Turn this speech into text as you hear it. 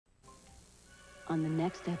on the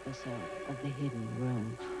next episode of The Hidden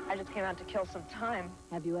Room. I just came out to kill some time.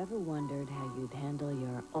 Have you ever wondered how you'd handle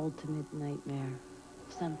your ultimate nightmare?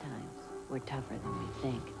 Sometimes we're tougher than we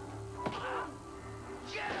think.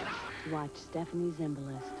 Watch Stephanie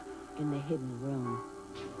Zimbalist in The Hidden Room.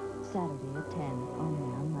 Saturday at 10,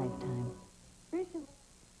 only on Lifetime.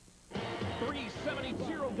 $370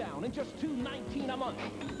 zero down and just $219 a month.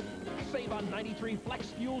 Save on 93 Flex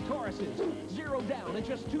Fuel Tauruses. Zero down and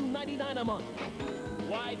just $299 a month.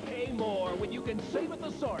 Why pay more when you can save at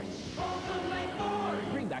the source?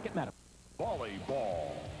 Greenback at Madam.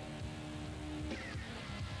 Volleyball.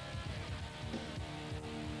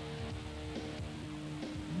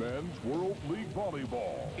 Men's World League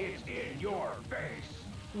Volleyball. It's in your face.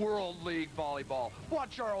 World League Volleyball.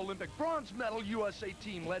 Watch our Olympic bronze medal USA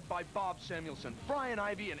team led by Bob Samuelson, Brian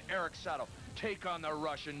Ivey, and Eric Sato take on the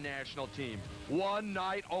Russian national team. One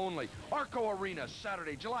night only. Arco Arena,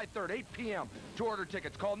 Saturday, July 3rd, 8 p.m. To order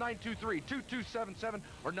tickets, call 923-2277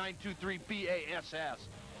 or 923-BASS.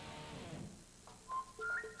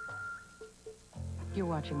 You're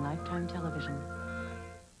watching Lifetime Television.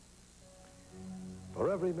 For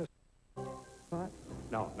every miss... What?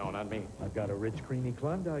 No, not me. I've got a rich, creamy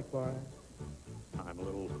Klondike bar. I'm a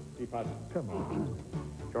little teapot. Come on.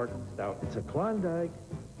 Short, stout. It's a Klondike.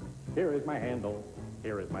 Here is my handle.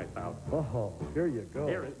 Here is my spout. Oh, here you go.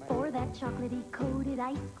 Here is my... For that chocolatey coated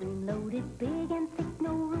ice cream, loaded big and thick,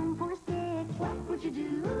 no room for a stick. What would you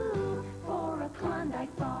do for a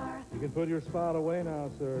Klondike bar? You can put your spout away now,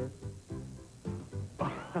 sir.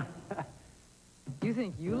 You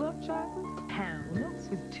think you love chocolate? Pounds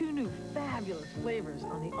with 2 new fabulous flavors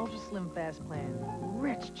on the Ultra Slim Fast Plan.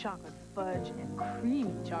 Rich chocolate fudge and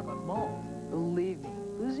creamy chocolate malt. Believe me,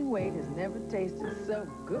 losing weight has never tasted so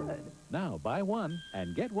good. Now buy one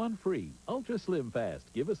and get one free. Ultra Slim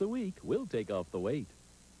Fast. Give us a week. We'll take off the weight.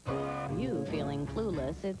 You feeling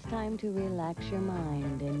clueless? It's time to relax your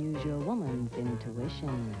mind and use your woman's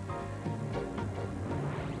intuition.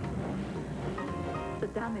 The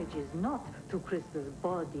damage is not to Krista's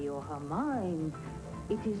body or her mind.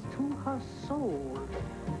 It is to her soul.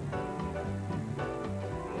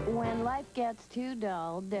 When life gets too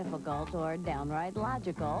dull, difficult, or downright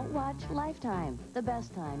logical, watch Lifetime, the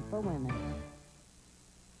best time for women.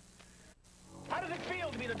 How does it feel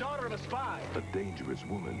to be the daughter of a spy? A dangerous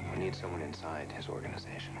woman. We need someone inside his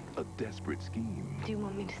organization. A desperate scheme. Do you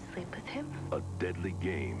want me to sleep with him? A deadly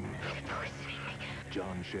game.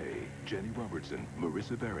 John Shea, Jenny Robertson,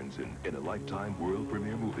 Marissa Berenson in a Lifetime world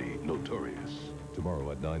premiere movie, Notorious.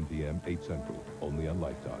 Tomorrow at 9 p.m., 8 Central, only on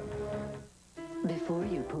Lifetime. Before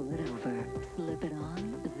you pull it over, slip it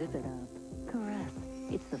on, zip it up. Caress.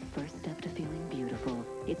 It's the first step to feeling beautiful.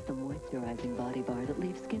 It's the moisturizing body bar that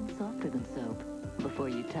leaves skin softer than soap. Before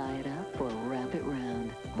you tie it up or wrap it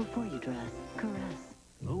round. Before you dress, caress.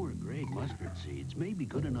 Lower grade mustard seeds may be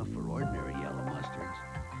good enough for ordinary yellow mustards,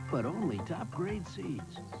 but only top grade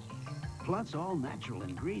seeds. Plus, all natural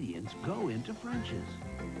ingredients go into French's.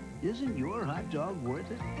 Isn't your hot dog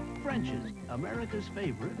worth it? French's, America's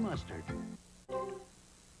favorite mustard.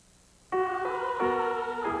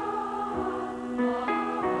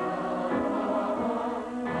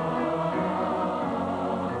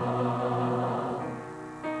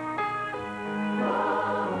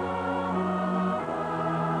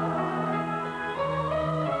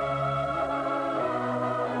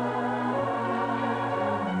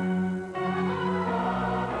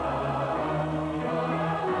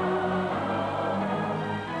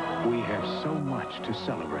 To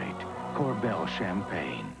celebrate Corbel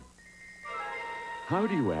Champagne. How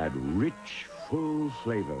do you add rich, full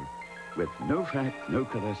flavor with no fat, no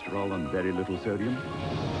cholesterol, and very little sodium?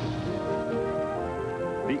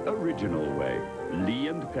 The original way. Lee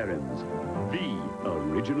and Perrins. The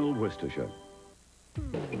original Worcestershire.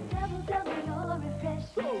 Double, double your refreshing.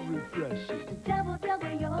 So refreshing. Double,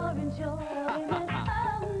 double your enjoyment.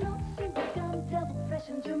 Oh, no single gum, double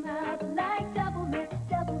freshened your mouth like double mint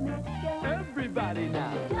gum. Everybody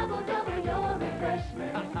now. Double, double your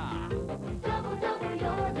refreshment. Double, double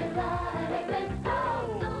your delight.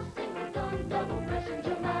 Oh, no single gum, double freshened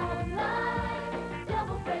your mouth like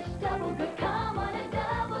double fresh, double good. Come on and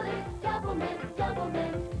double it. Double mint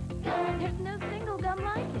gum. There's no single gum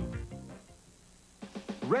like it.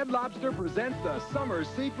 Red Lobster presents the Summer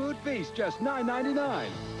Seafood Feast, just $9.99,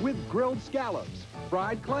 with grilled scallops,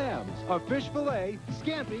 fried clams, a fish fillet,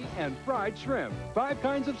 scampi, and fried shrimp. 5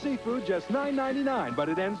 kinds of seafood, just $9.99, but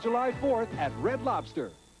it ends July 4th at Red Lobster.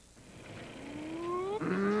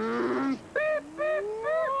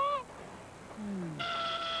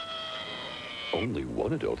 Only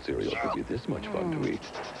one adult cereal could be this much fun to eat.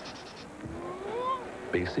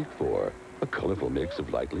 Basic 4, A colorful mix of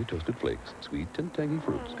lightly toasted flakes, sweet and tangy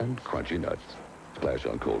fruits, and crunchy nuts. Splash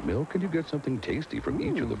on cold milk and you get something tasty from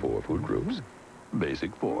each of the 4 food groups.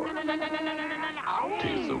 Basic 4.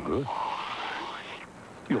 Tastes so good.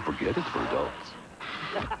 You'll forget it's for adults.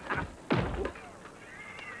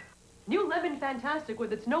 New Lemon Fantastic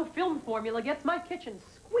with its no-film formula gets my kitchen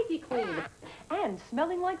squeaky clean. And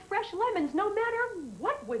smelling like fresh lemons no matter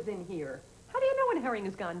what was in here. How do you know when herring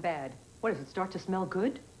has gone bad? What, does it start to smell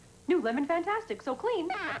good? New Lemon Fantastic, so clean,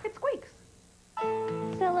 it squeaks.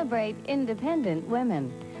 Celebrate independent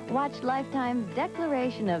women. Watch Lifetime's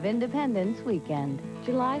Declaration of Independence weekend,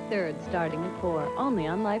 July 3rd, starting at 4, only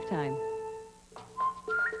on Lifetime.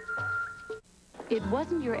 It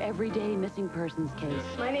wasn't your everyday missing persons case.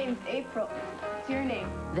 My name's April. What's your name?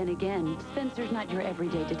 Then again, Spencer's not your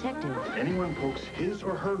everyday detective. Anyone pokes his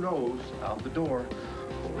or her nose out the door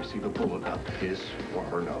will receive a bullet up his or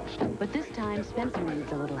her nose. But this time, Spencer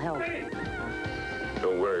needs a little help.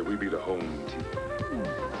 Don't worry, we be the home team.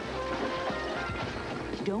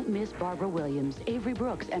 Don't miss Barbara Williams, Avery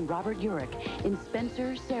Brooks, and Robert Urich in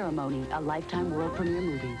Spencer's Ceremony, a Lifetime world premiere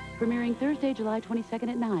movie. Premiering Thursday, July 22nd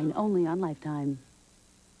at 9, only on Lifetime.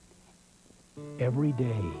 Every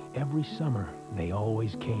day, every summer, they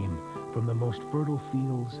always came from the most fertile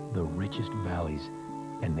fields, the richest valleys,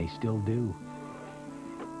 and they still do.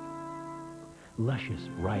 Luscious,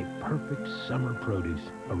 ripe, perfect summer produce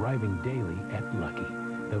arriving daily at Lucky,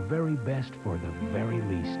 the very best for the very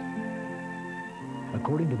least.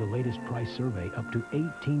 According to the latest price survey, up to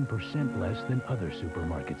 18% less than other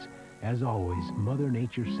supermarkets. As always, Mother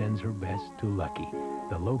Nature sends her best to Lucky,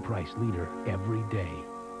 the low-price leader every day.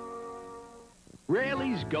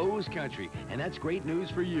 Raley's goes country, and that's great news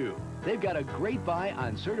for you. They've got a great buy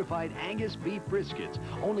on certified Angus beef briskets,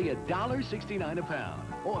 only $1.69 a pound.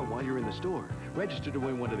 Or while you're in the store, register to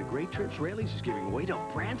win one of the great trips Raley's is giving away to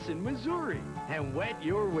Branson, Missouri. And wet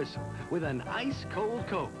your whistle with an ice-cold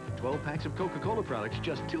Coke. 12 packs of Coca-Cola products,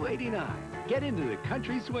 just $2.89. Get into the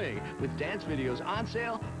country swing with dance videos on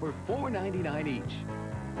sale for $4.99 each.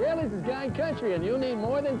 Raley's is gone country, and you'll need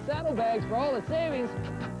more than saddlebags for all the savings.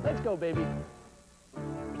 Let's go, baby.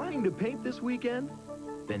 Planning to paint this weekend?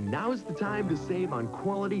 Then now's the time to save on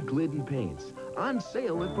quality Glidden paints. On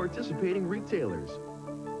sale at participating retailers.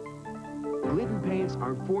 Glidden paints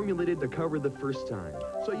are formulated to cover the first time,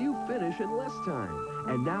 so you finish in less time.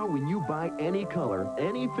 And now when you buy any color,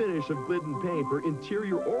 any finish of Glidden paint for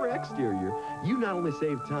interior or exterior, you not only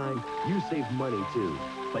save time, you save money too.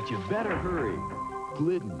 But you better hurry.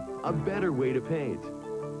 Glidden, a better way to paint.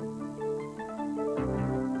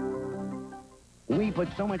 We put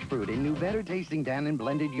so much fruit in new, better-tasting Dannon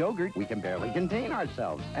blended yogurt, we can barely contain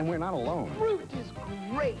ourselves. And we're not alone. Fruit is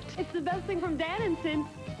great. It's the best thing from Dannon since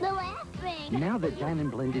the last thing. Now that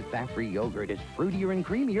Dannon blended fat-free yogurt is fruitier and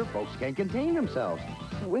creamier, folks can't contain themselves.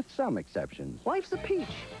 With some exceptions. Life's a peach.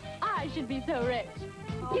 I should be so rich.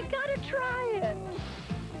 You gotta try it.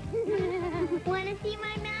 Want to see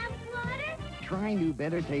my mouth water? Try new,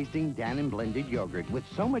 better-tasting Dannon blended yogurt. With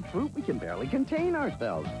so much fruit, we can barely contain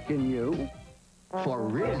ourselves. Can you? For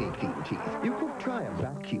really clean teeth, you could try a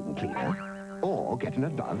vacuum cleaner or get an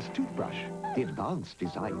advanced toothbrush. The Advanced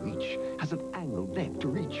Design Reach has an angled neck to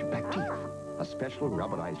reach back teeth, a special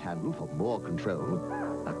rubberized handle for more control,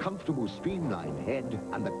 a comfortable streamlined head,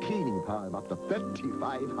 and the cleaning power of up to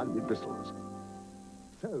 3,500 bristles.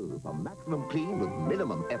 So, for maximum clean with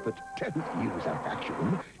minimum effort, don't use a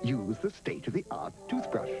vacuum. Use the state-of-the-art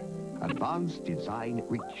toothbrush. Advanced Design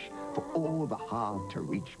Reach for all the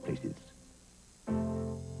hard-to-reach places.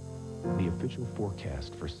 The official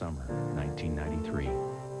forecast for summer 1993.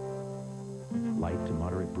 Light to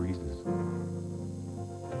moderate breezes,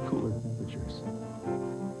 cooler temperatures,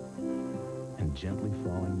 and gently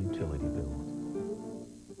falling utility bills.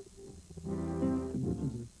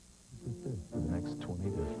 Conditions are persist for the next 20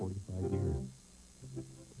 to 45 years.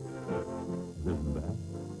 Other than that,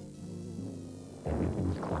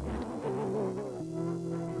 everything's quiet.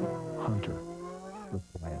 Hunter, the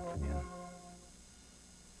quiet fan.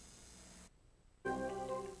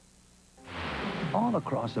 All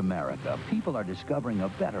across America, people are discovering a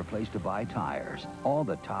better place to buy tires. All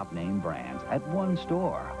the top name brands at one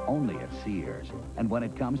store, only at Sears. And when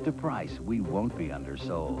it comes to price, we won't be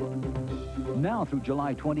undersold. Now through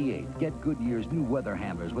July 28th, get Goodyear's new weather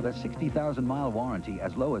handlers with a 60,000-mile warranty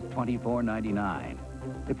as low as $24.99.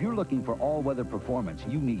 If you're looking for all-weather performance,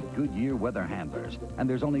 you need Goodyear weather handlers. And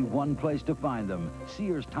there's only one place to find them,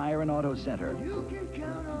 Sears Tire and Auto Center.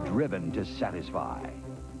 Driven to satisfy.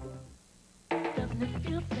 Doesn't it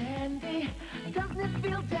feel dandy? Doesn't it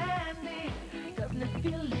feel dandy? Doesn't it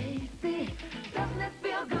feel lazy? Doesn't it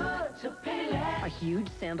feel good to pay less? I huge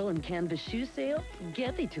sandal and canvas shoe sale?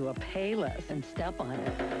 Get thee to a Payless and step on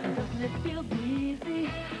it. Doesn't it feel breezy?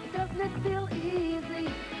 Doesn't it feel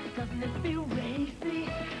easy? Doesn't it feel racy?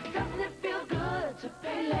 Doesn't it feel good to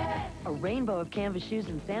pay less? A rainbow of canvas shoes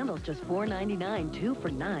and sandals, just $4.99, 2 for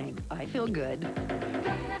 $9. I feel good.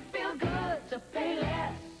 Doesn't it feel good to pay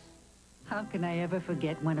less? How can I ever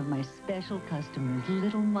forget one of my special customers,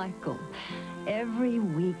 little Michael? Every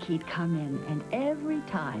week he'd come in, and every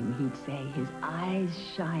time he'd say, his eyes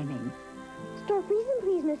shining. Stork reason,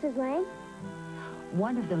 please, Mrs. Lang.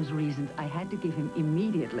 One of those reasons I had to give him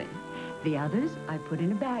immediately. The others I put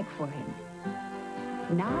in a bag for him.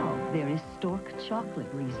 Now there is Stork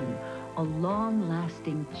Chocolate Reason, a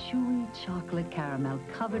long-lasting, chewy chocolate caramel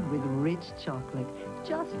covered with rich chocolate,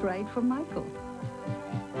 just right for Michael.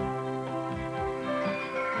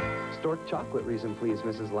 Stork chocolate reason, please,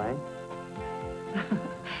 Mrs. Lang.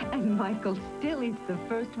 And Michael still eats the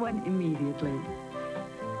first one immediately.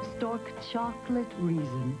 Stork Chocolate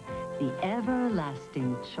Reason, the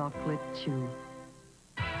everlasting chocolate chew.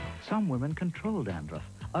 Some women control dandruff.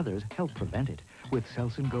 Others help prevent it with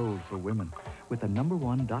Selsun Gold for women, with the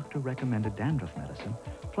 #1 doctor-recommended dandruff medicine,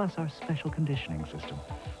 plus our special conditioning system.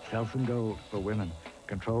 Selsun Gold for women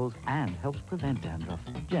controls and helps prevent dandruff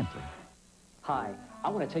gently. Hi, I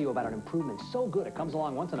want to tell you about an improvement so good it comes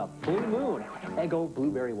along once in a blue moon. Eggo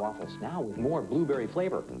Blueberry Waffles, now with more blueberry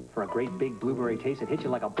flavor. For a great big blueberry taste, it hits you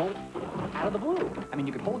like a bolt out of the blue. I mean,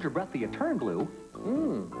 you can hold your breath till you turn blue,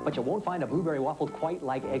 but you won't find a blueberry waffle quite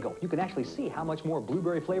like Eggo. You can actually see how much more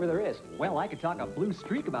blueberry flavor there is. Well, I could talk a blue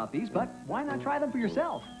streak about these, but why not try them for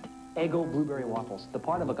yourself? Eggo Blueberry Waffles, the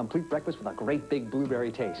part of a complete breakfast with a great big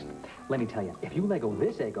blueberry taste. Let me tell you, if you Lego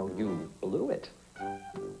this Eggo, you blew it.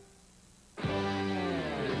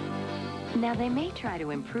 Now, they may try to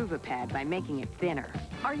improve a pad by making it thinner.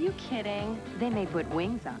 Are you kidding? They may put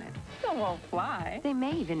wings on it. So won't fly. They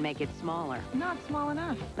may even make it smaller. Not small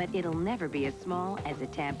enough. But it'll never be as small as a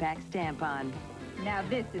Tampax tampon. Now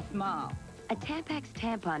this is small. A Tampax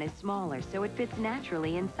tampon is smaller, so it fits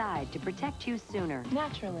naturally inside to protect you sooner.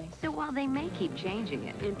 Naturally. So while they may keep changing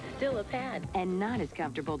it, It's still a pad. and not as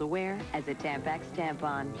comfortable to wear as a Tampax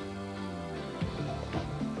tampon.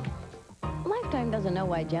 Lifetime doesn't know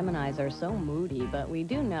why Geminis are so moody, but we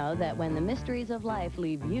do know that when the mysteries of life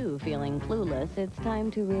leave you feeling clueless, it's time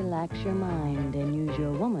to relax your mind and use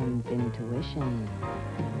your woman's intuition.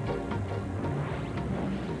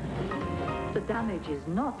 The damage is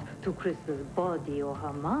not to Krista's body or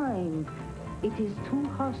her mind. It is to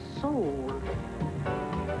her soul.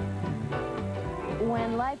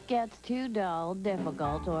 When life gets too dull,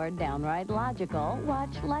 difficult, or downright logical,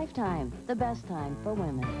 watch Lifetime, the best time for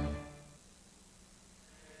women.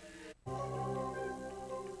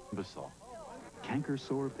 Ambisol. Canker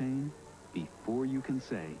sore pain before you can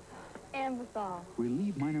say. Ambisol.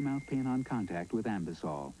 Relieve minor mouth pain on contact with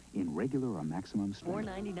Ambisol in regular or maximum strength.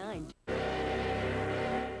 $4.99.